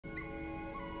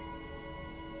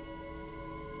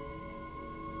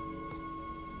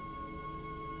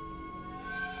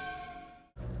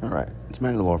Alright, it's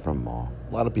Mandalore from Maw.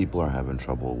 A lot of people are having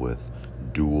trouble with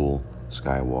dual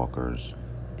Skywalkers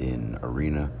in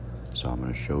Arena, so I'm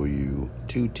going to show you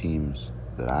two teams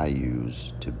that I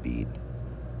use to beat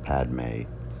Padme,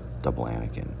 double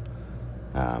Anakin.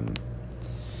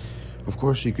 Of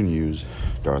course you can use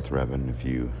Darth Revan if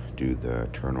you do the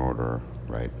turn order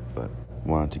right, but I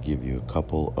wanted to give you a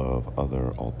couple of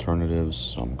other alternatives,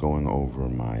 so I'm going over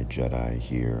my Jedi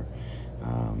here.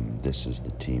 This is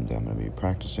the team that I'm going to be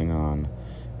practicing on.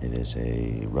 It is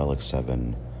a Relic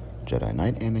 7 Jedi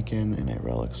Knight Anakin and a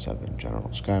Relic 7 General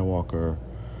Skywalker.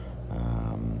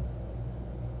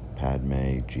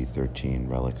 Padme, G13,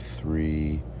 Relic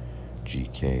 3,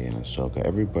 GK, and Ahsoka.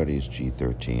 Everybody's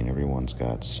G13. Everyone's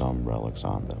got some relics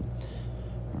on them.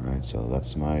 Alright, so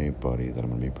that's my buddy that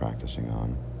I'm going to be practicing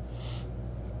on.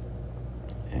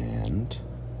 And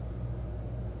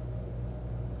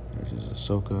there's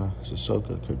Ahsoka. This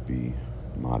Ahsoka could be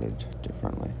modded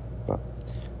differently, but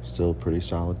still a pretty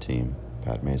solid team.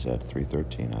 Padme's at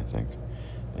 313, I think.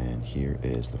 And here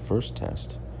is the first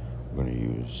test. We're going to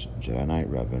use Jedi Knight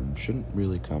Revan. Shouldn't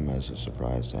really come as a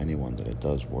surprise to anyone that it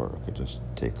does work. It just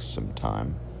takes some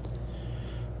time.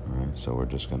 Alright, so we're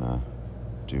just going to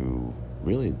do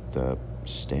really the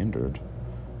standard.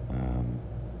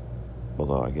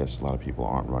 Although I guess a lot of people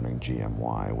aren't running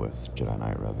GMY with Jedi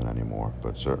Knight Revan anymore,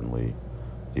 but certainly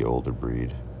the older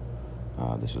breed.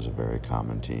 This is a very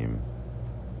common team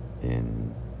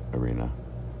in Arena.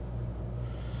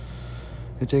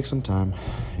 It takes some time.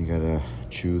 You gotta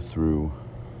chew through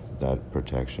that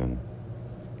protection,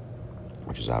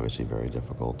 which is obviously very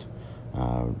difficult.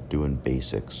 Doing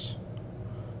basics.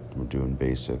 We're doing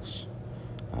basics.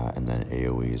 And then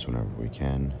AoEs whenever we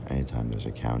can. Anytime there's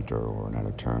a counter or an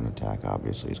out-of-turn attack,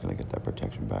 obviously he's going to get that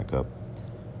protection back up.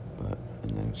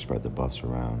 And then spread the buffs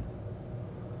around.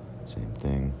 Same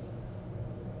thing.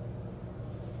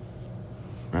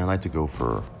 And I like to go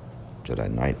for Jedi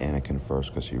Knight Anakin first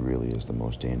because he really is the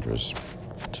most dangerous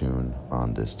toon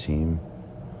on this team.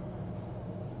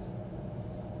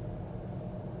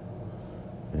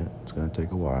 Yeah, it's going to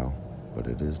take a while, but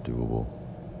it is doable.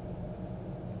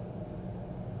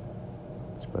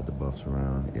 Spread the buffs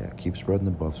around. Yeah, keep spreading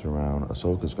the buffs around.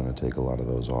 Ahsoka's going to take a lot of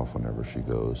those off whenever she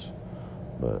goes.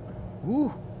 But,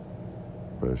 woo!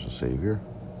 There's the savior.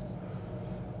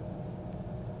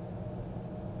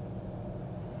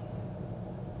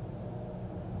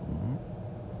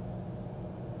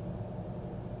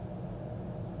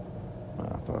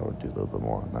 I thought I would do a little bit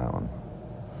more on that one.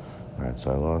 Alright, so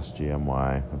I lost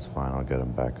GMY. That's fine. I'll get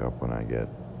him back up when I get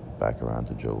back around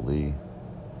to Jolie.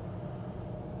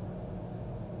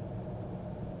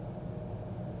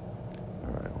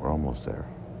 We're almost there.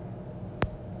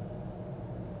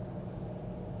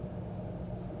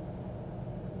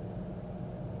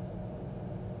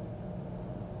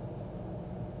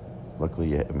 Luckily,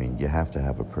 you have to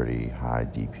have a pretty high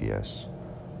DPS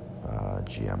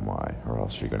GMY, or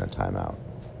else you're going to time out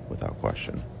without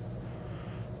question.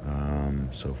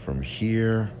 So from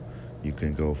here, you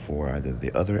can go for either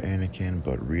the other Anakin,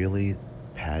 but really,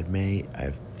 Padme,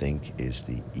 I think, is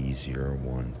the easier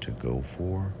one to go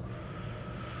for.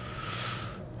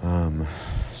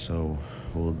 So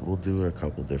we'll do it a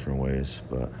couple different ways,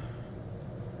 but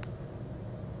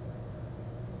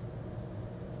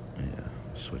yeah,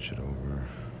 switch it over.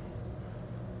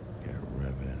 Get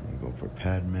Revan. We'll go for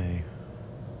Padme.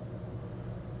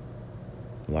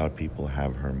 A lot of people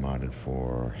have her modded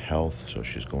for health, so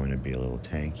she's going to be a little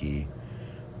tanky,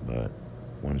 but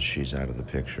once she's out of the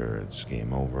picture, it's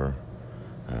game over.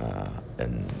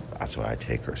 And that's why I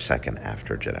take her second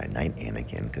after Jedi Knight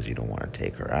Anakin, because you don't want to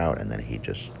take her out and then he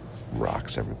just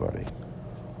rocks everybody.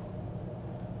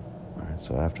 Alright,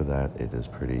 so after that, it is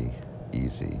pretty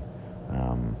easy.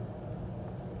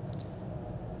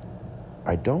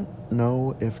 I don't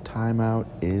know if timeout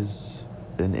is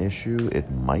an issue.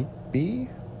 It might be,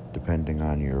 depending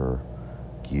on your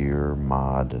gear,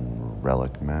 mod, and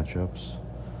relic matchups.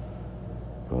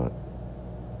 But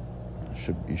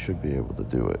you should be able to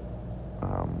do it.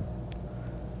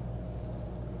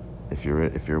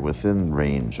 If you're within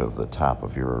range of the top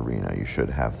of your arena, you should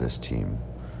have this team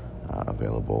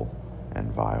available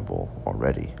and viable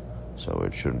already. So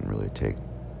it shouldn't really take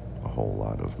a whole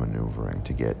lot of maneuvering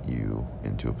to get you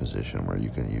into a position where you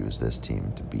can use this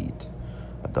team to beat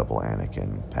a double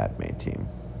Anakin Padme team.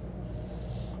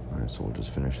 Alright, so we'll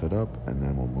just finish it up and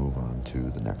then we'll move on to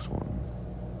the next one.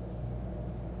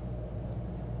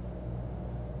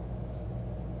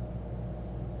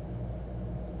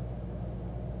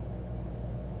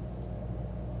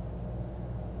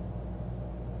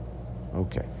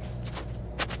 Okay.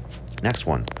 Next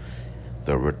one.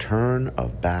 The return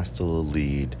of Bastila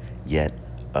lead yet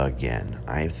again.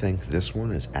 I think this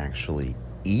one is actually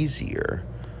easier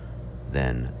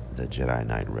than the Jedi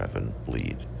Knight Revan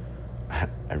lead. I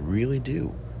really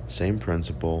do. Same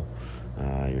principle.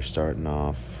 You're starting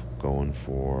off going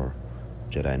for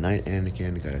Jedi Knight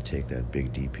Anakin. You gotta take that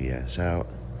big DPS out.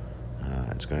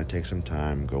 It's gonna take some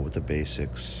time. Go with the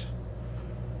basics.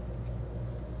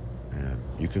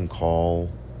 You can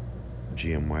call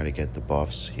GMY to get the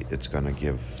buffs. It's gonna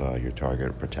give your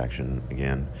target protection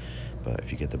again. But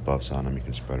if you get the buffs on him, you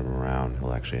can spread him around.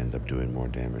 He'll actually end up doing more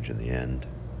damage in the end.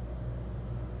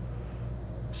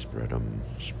 Spread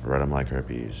them like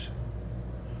herpes.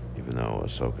 Even though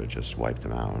Ahsoka just wiped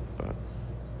them out, but...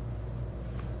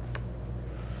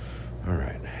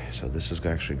 Alright, so this is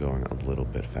actually going a little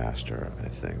bit faster, I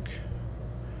think.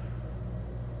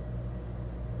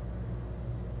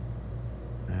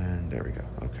 And there we go,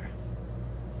 okay.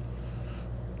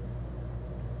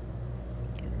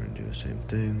 We're gonna do the same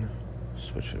thing.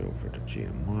 Switch it over to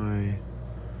GMY.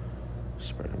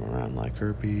 Spread them around like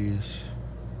herpes.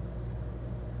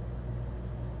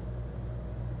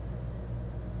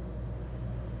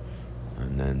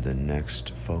 And then the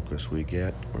next focus we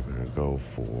get, we're going to go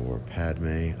for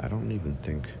Padme. I don't even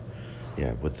think...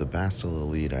 Yeah, with the Bastila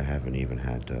lead, I haven't even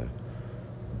had to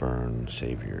burn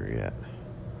Savior yet.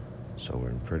 So we're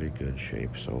in pretty good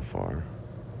shape so far.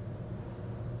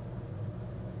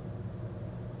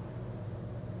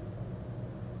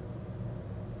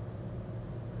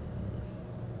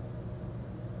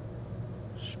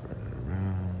 Spread it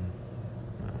around.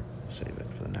 No, save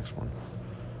it for the next one.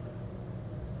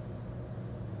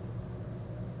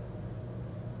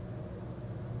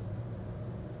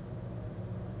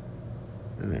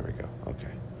 And there we go.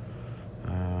 Okay.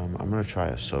 I'm going to try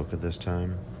Ahsoka this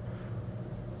time.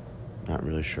 Not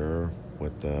really sure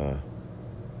what the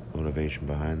motivation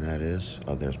behind that is.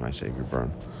 Oh, there's my Savior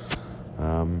burn.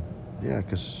 Yeah,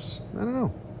 because, I don't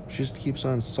know. She just keeps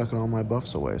on sucking all my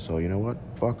buffs away. So, you know what?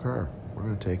 Fuck her. We're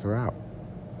going to take her out.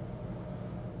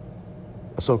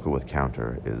 Ahsoka with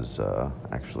counter is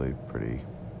actually pretty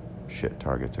shit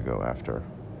target to go after.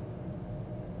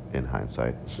 In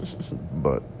hindsight.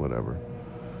 But, whatever.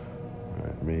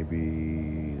 Alright,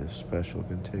 maybe the special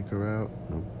can take her out.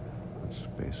 Nope, that's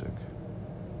basic.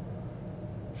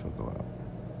 She'll go out.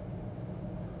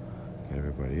 Get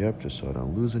everybody up just so I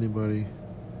don't lose anybody.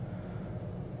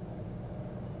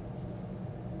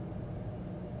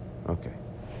 Okay.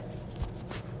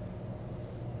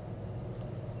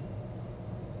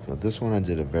 So this one I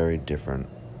did a very different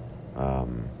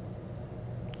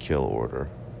kill order.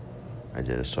 I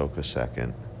did Ahsoka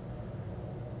second.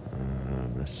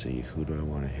 Let's see, who do I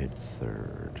want to hit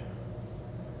third?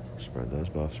 Spread those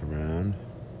buffs around.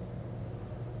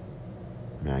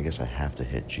 I mean, I guess I have to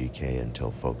hit GK until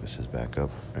focus is back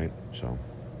up, right? So.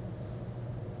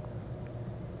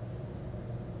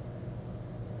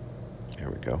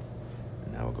 There we go.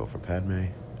 And now we'll go for Padme.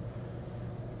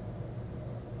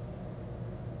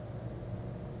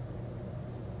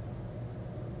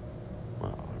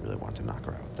 Well, I really want to knock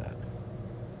her out with that.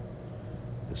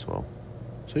 This will.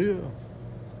 See ya.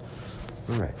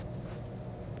 Alright.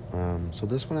 So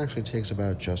this one actually takes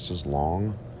about just as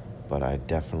long, but I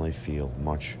definitely feel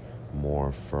much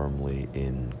more firmly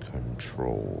in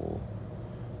control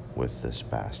with this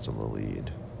Bastila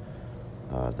lead.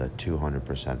 The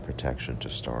 200% protection to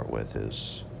start with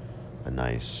is a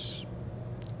nice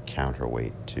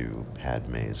counterweight to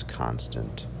Padme's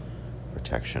constant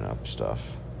protection up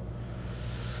stuff.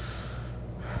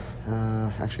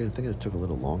 Actually, I think it took a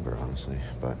little longer, honestly,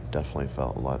 but definitely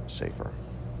felt a lot safer.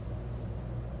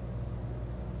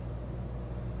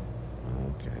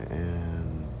 Okay,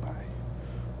 and bye.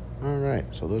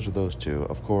 Alright, so those are those two.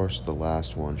 Of course, the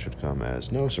last one should come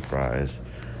as no surprise.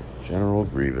 General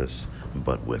Grievous,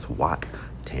 but with Wat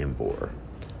Tambor.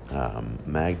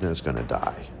 Magna's gonna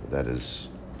die. That is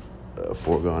a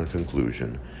foregone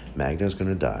conclusion. Magna's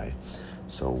gonna die.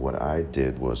 So what I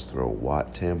did was throw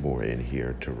Wat Tambor in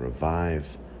here to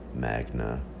revive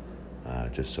Magna,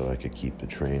 just so I could keep the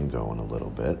train going a little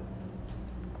bit.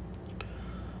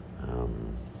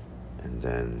 And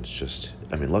then it's just,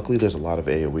 I mean, luckily there's a lot of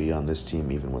AoE on this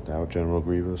team even without General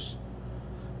Grievous.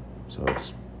 So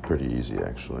it's pretty easy,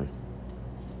 actually.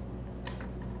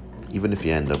 Even if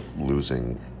you end up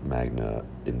losing Magna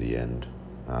in the end,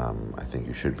 I think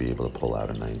you should be able to pull out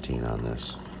a 19 on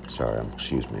this. Sorry,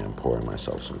 excuse me, I'm pouring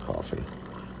myself some coffee.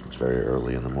 It's very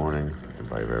early in the morning, and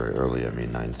by very early I mean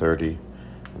 9:30,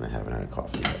 and I haven't had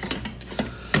coffee yet.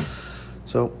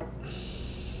 So,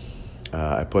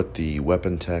 I put the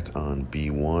weapon tech on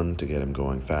B1 to get him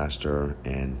going faster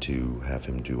and to have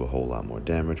him do a whole lot more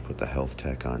damage. Put the health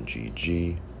tech on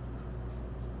GG,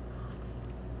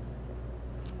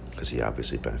 because he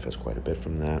obviously benefits quite a bit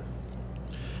from that.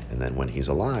 And then when he's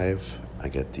alive, I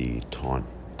get the taunt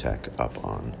tech up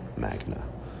on Magna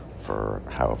for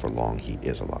however long he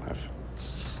is alive.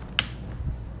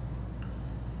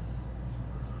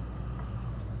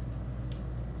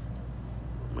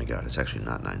 Oh my god, it's actually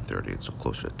not 9:30, it's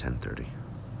closer to 10:30.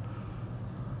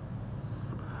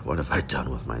 What have I done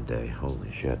with my day?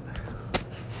 Holy shit.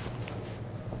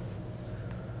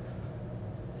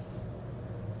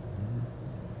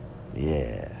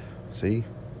 Yeah, see?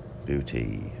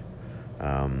 Beauty.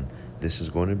 This is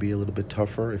going to be a little bit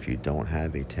tougher if you don't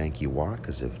have a tanky Watt,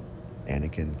 because if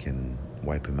Anakin can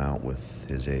wipe him out with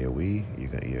his AoE, you're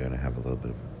gonna have a little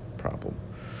bit of a problem.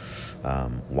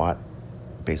 Watt,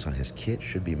 based on his kit,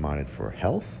 should be modded for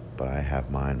health, but I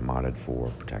have mine modded for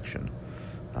protection,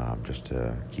 just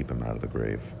to keep him out of the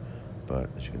grave. But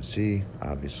as you can see,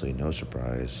 obviously no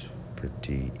surprise,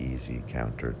 pretty easy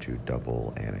counter to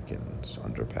double Anakins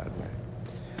under Padme.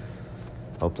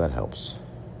 Hope that helps.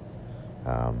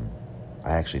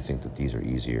 I actually think that these are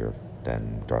easier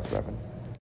than Darth Revan.